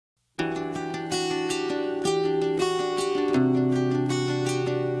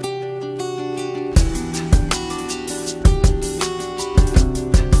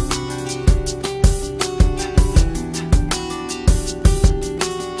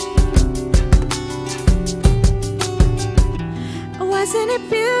it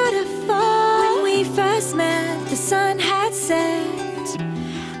beautiful? When we first met, the sun had set.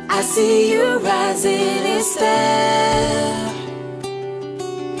 I see you rising instead.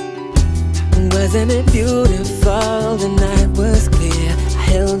 Wasn't it beautiful? The night was clear, I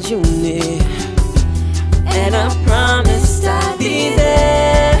held you near, and I promised I'd be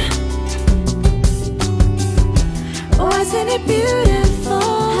there. Wasn't it beautiful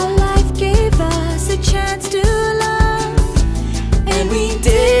how life gave us a chance to love, and we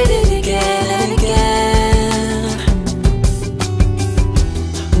did it again and again.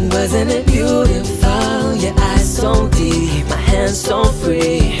 Wasn't it beautiful? Your eyes so deep, my hands so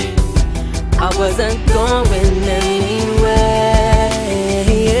free. I wasn't going anywhere.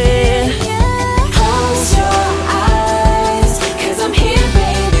 Close your eyes, 'cause I'm here,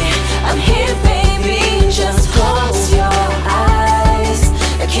 baby. I'm here, baby. Just close your eyes.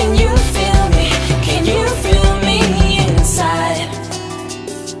 Can you feel me? Can you feel me inside?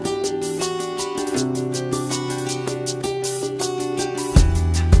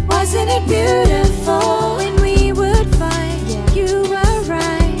 Wasn't it beautiful when we would fight? You were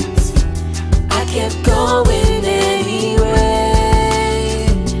right, I kept going anyway.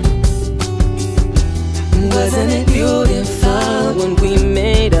 Wasn't it beautiful when we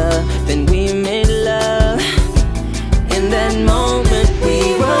made up, then we made love? In that moment we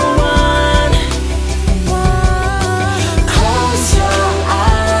were one. Close your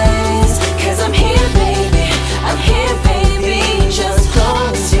eyes, 'cause I'm here, baby. I'm here, baby. Just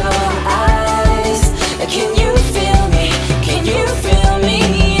close your eyes. Can you feel me? Can you feel me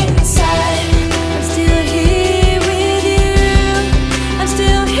inside? I'm still here with you. I'm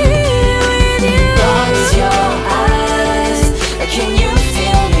still here with you. Close your eyes. Can you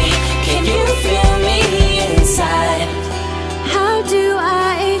feel me? Can you feel me inside? How do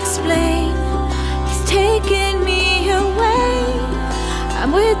I explain? He's taking me away.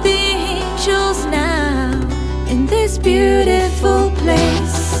 I'm with the angels now in this beautiful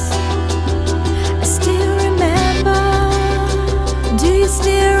place. I still remember. Do you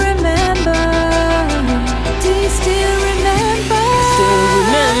still remember? Do you still remember? Still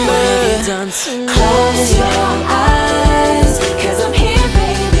remember you done so Close your eyes, 'cause I'm here,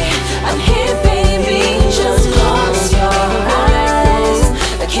 baby. I'm here, baby. Just close your eyes.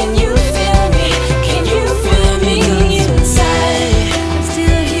 Can you feel me? Can you feel me inside? I'm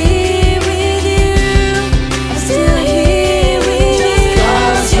still here with you. I'm still here with you. Just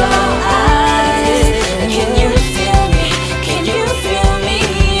close your eyes. Can you feel me? Can you feel me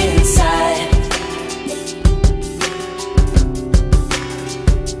inside?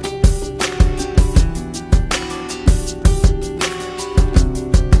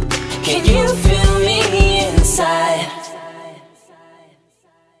 Can you feel